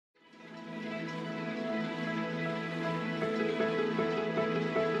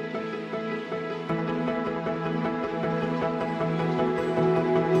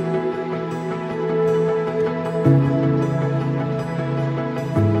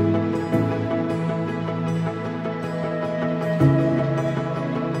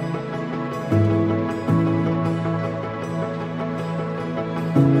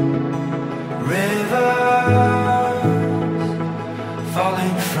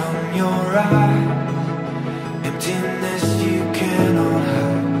from your eyes, emptiness you cannot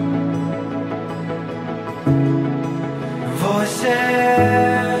hide. Voices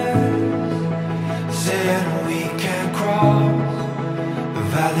said we can cross a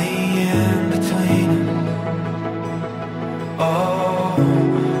valley in between us. Oh,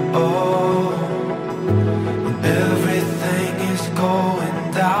 oh, when everything is going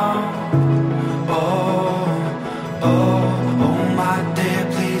down. Oh, oh, oh my dear,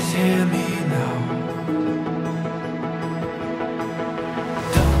 please hear me now.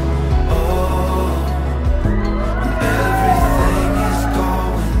 Oh, when everything is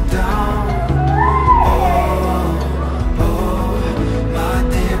going down. Oh, oh, my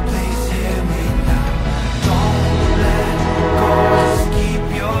dear, please hear me now. Don't let go, just keep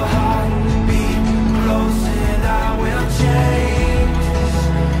your heart beat close, and I will change this,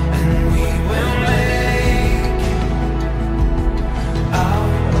 and we will make it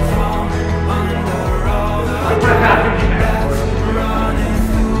out from under all the blood that's running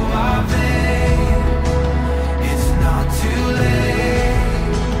through our veins. It's not too late.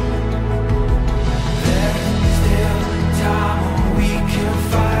 There's still time when we can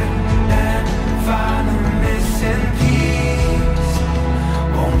fight and find the missing piece.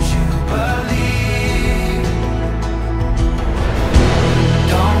 Won't you believe?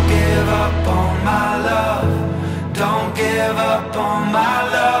 Don't give up on my love. Don't give up on my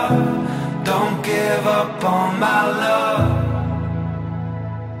love. Don't give up on my love.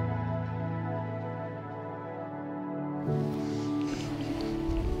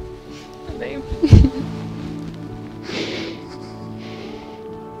 Babe.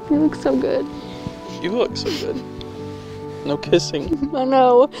 You look so good. You look so good. No kissing. I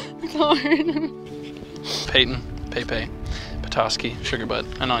know. It's hard. Peyton, Pepe, Petoskey, Sugarbutt,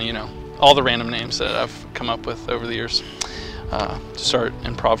 and on, you know, all the random names that I've come up with over the years. To start,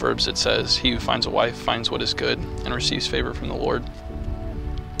 in Proverbs it says, "He who finds a wife finds what is good and receives favor from the Lord."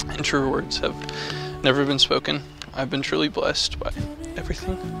 And truer words have never been spoken. I've been truly blessed by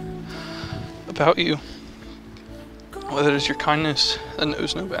everything about you. Whether it is your kindness that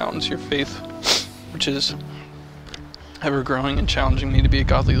knows no bounds, your faith, which is ever growing and challenging me to be a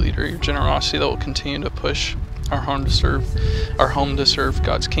godly leader, your generosity that will continue to push our home to serve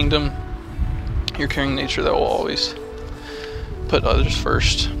God's kingdom, your caring nature that will always put others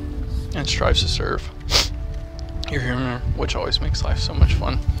first and strives to serve, your humor, which always makes life so much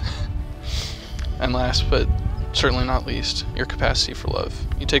fun, and last but certainly not least, your capacity for love.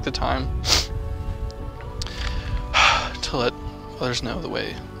 You take the time to let others know the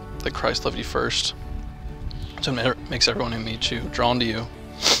way that Christ loved you first. So it makes everyone who meets you drawn to you.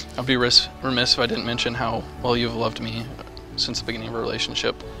 I'd be remiss if I didn't mention how well you've loved me since the beginning of our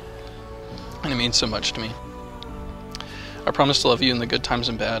relationship, and it means so much to me. I promise to love you in the good times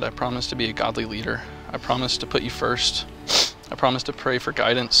and bad. I promise to be a godly leader. I promise to put you first. I promise to pray for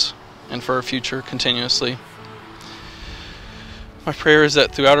guidance and for our future continuously. My prayer is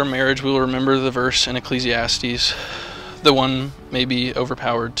that throughout our marriage we will remember the verse in Ecclesiastes, "The one may be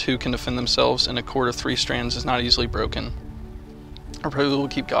overpowered, two can defend themselves, and a cord of 3 strands is not easily broken." I pray we will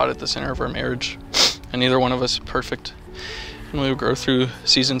keep God at the center of our marriage, and neither one of us is perfect, and we will grow through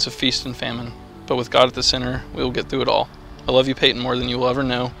seasons of feast and famine, but with God at the center, we will get through it all. I love you, Peyton, more than you will ever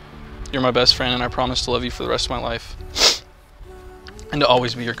know. You're my best friend, and I promise to love you for the rest of my life, and to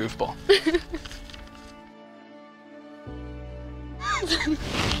always be your goofball.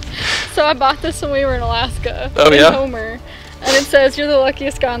 So I bought this when we were in Alaska. Oh, in yeah? Homer. And it says, "You're the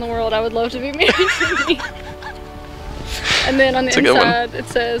luckiest guy in the world. I would love to be married to me." And then on the inside it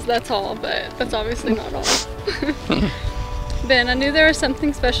says, "That's all," but that's obviously not all. Ben, I knew there was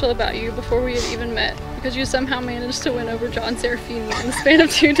something special about you before we had even met, because you somehow managed to win over John Serafini in the span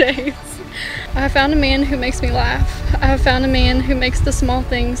of 2 days. I have found a man who makes me laugh. I have found a man who makes the small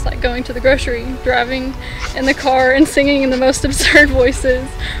things like going to the grocery, driving in the car and singing in the most absurd voices,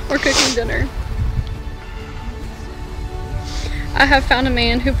 or cooking dinner. I have found a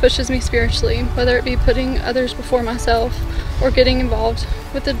man who pushes me spiritually, whether it be putting others before myself or getting involved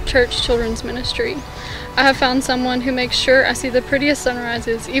with the church children's ministry. I have found someone who makes sure I see the prettiest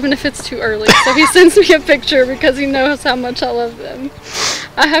sunrises, even if it's too early, so he sends me a picture because he knows how much I love them.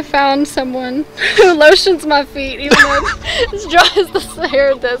 I have found someone who lotions my feet, even though it's dry as the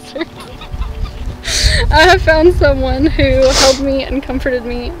Sahara Desert. I have found someone who held me and comforted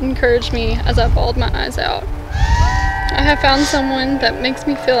me, encouraged me as I bawled my eyes out. I have found someone that makes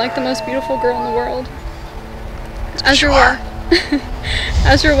me feel like the most beautiful girl in the world. As your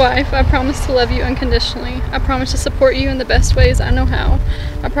wife, I promise to love you unconditionally. I promise to support you in the best ways I know how.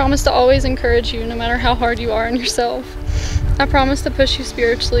 I promise to always encourage you no matter how hard you are on yourself. I promise to push you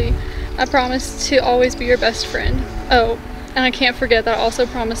spiritually. I promise to always be your best friend. Oh, and I can't forget that I also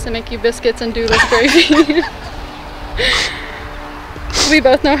promise to make you biscuits and doodles gravy. We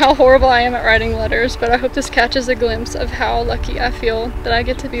both know how horrible I am at writing letters, but I hope this catches a glimpse of how lucky I feel that I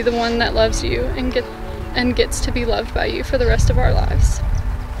get to be the one that loves you and gets to be loved by you for the rest of our lives.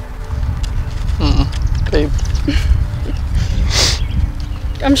 Babe.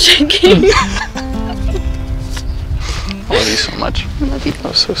 I'm shaking. I love you so much. I love you. That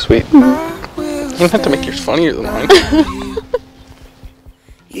was so sweet. You don't have to make yours funnier than mine.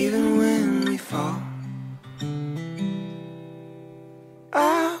 Even when we fall,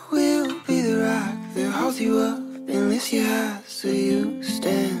 I will be the rock that holds you up and lifts you high so you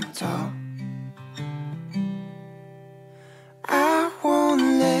stand tall. I won't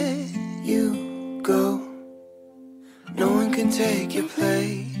let you go. No one can take your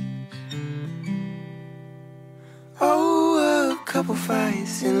place. Oh, a couple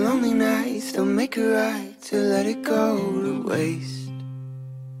fights and lonely nights don't make it right to let it go to waste.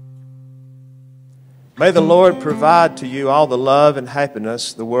 May the Lord provide to you all the love and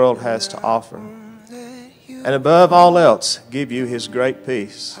happiness the world has to offer, and above all else, give you His great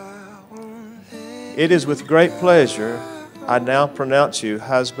peace. It is with great pleasure I now pronounce you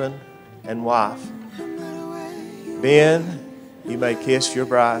husband and wife. Ben, you may kiss your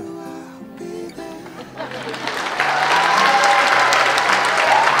bride.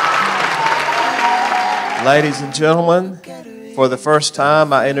 Ladies and gentlemen, for the first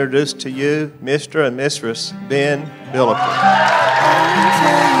time I introduce to you Mr. and Mistress Ben Payton.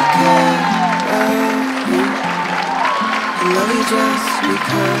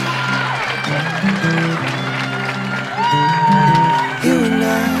 You and I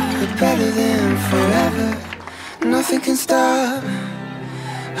are better than forever. Nothing can stop